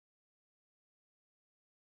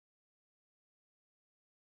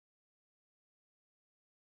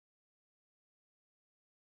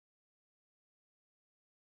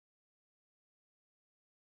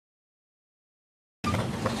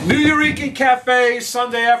New Eureka Cafe,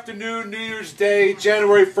 Sunday afternoon, New Year's Day,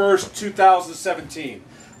 January 1st, 2017.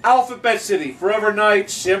 Alphabet City, Forever Night,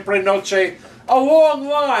 Siempre Noche. A long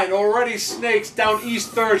line already snakes down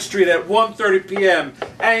East 3rd Street at 1:30 p.m.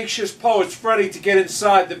 Anxious poets ready to get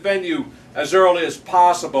inside the venue as early as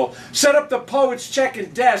possible. Set up the poets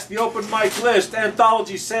check-in desk, the open mic list,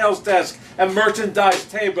 anthology sales desk, and merchandise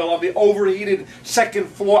table on the overheated second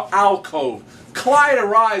floor alcove. Clyde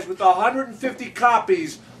arrives with 150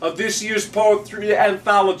 copies of this year's poetry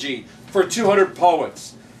anthology for 200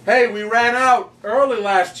 poets. Hey, we ran out early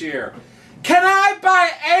last year. Can I buy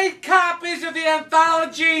 8 copies of the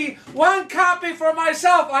anthology? 1 copy for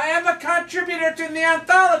myself. I am a contributor to the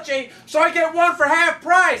anthology, so I get 1 for half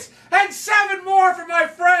price. And 7 more for my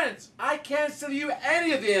friends. I can't sell you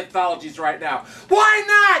any of the anthologies right now. Why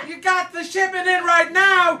not? You got the shipment in right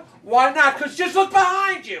now. Why not? Because just look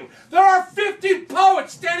behind you. There are 50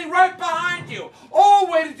 poets standing right behind you,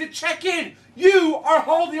 all waiting to check in. You are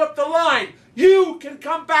holding up the line. You can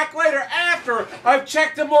come back later after I've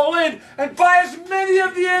checked them all in and buy as many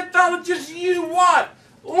of the anthologies as you want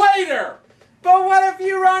later. But what if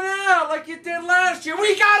you run out like you did last year?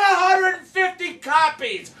 We got 150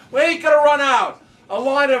 copies. We ain't gonna run out. A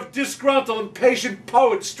line of disgruntled, impatient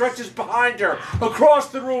poets stretches behind her, across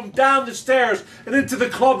the room, down the stairs, and into the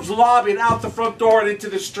club's lobby, and out the front door and into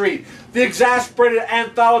the street. The exasperated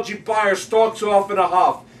anthology buyer stalks off in a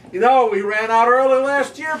huff. You know, we ran out early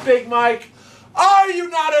last year, Big Mike. Are you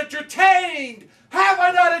not entertained? Have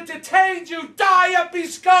I not entertained you? Die up, ye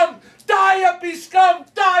scum! Die up, ye scum!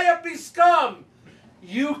 Die up, ye scum!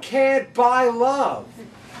 You can't buy love.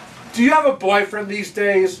 Do you have a boyfriend these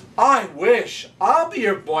days? I wish. I'll be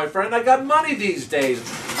your boyfriend. I got money these days.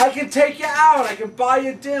 I can take you out. I can buy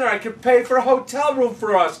you dinner. I can pay for a hotel room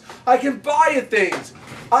for us. I can buy you things.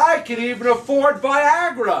 I can even afford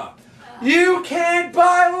Viagra. You can't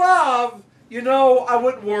buy love. You know, I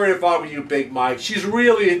wouldn't worry if I were you, Big Mike. She's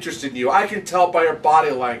really interested in you. I can tell by her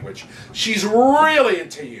body language. She's really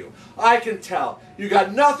into you. I can tell. You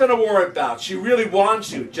got nothing to worry about. She really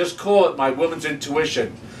wants you. Just call it my woman's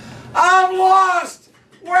intuition. I'm lost!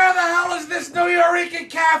 Where the hell is this New Eureka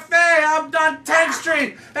Cafe? I'm on 10th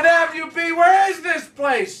Street and Avenue B. Where is this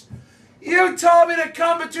place? You told me to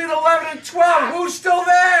come between 11 and 12. Who's still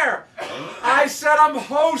there? I said I'm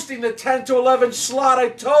hosting the 10 to 11 slot. I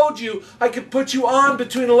told you I could put you on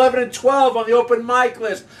between 11 and 12 on the open mic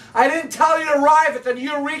list. I didn't tell you to arrive at the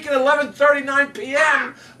Eureka at 11:39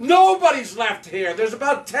 p.m. Nobody's left here. There's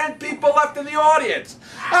about 10 people left in the audience.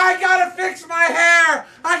 I gotta fix my hair.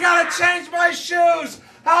 I gotta change my shoes.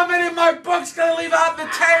 How many of my books can I leave out on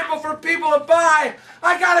the table for people to buy?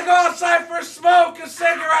 I gotta go outside for a smoke, a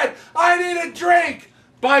cigarette. I need a drink.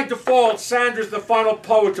 By default, Sandra's the final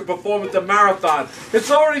poet to perform at the marathon.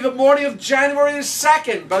 It's already the morning of January the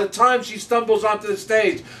 2nd by the time she stumbles onto the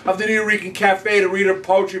stage of the New Eureka Cafe to read her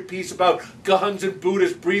poetry piece about guns and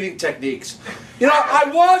Buddhist breathing techniques. You know,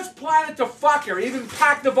 I was planning to fuck her, even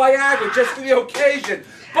pack the Viagra just for the occasion.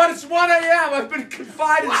 But it's 1 a.m. I've been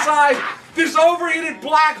confined inside this overheated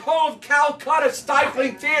black hole of Calcutta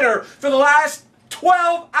stifling theater for the last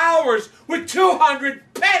 12 hours with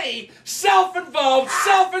 200 petty, self-involved,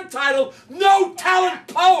 self-entitled, no-talent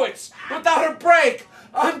poets without a break.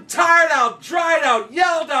 I'm tired out, dried out,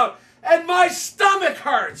 yelled out, and my stomach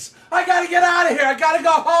hurts. I gotta get out of here. I gotta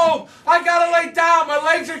go home. I gotta lay down. My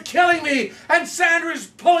legs are killing me. And Sandra's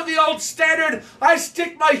pulling the old standard. I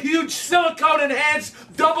stick my huge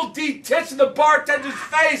silicone-enhanced double-D tits in the bartender's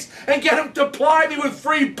face and get him to ply me with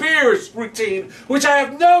free beers routine, which I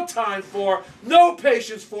have no time for, no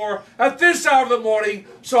patience for, at this hour of the morning.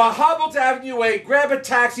 So I hobble to Avenue 8, grab a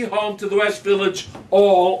taxi home to the West Village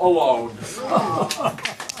all alone.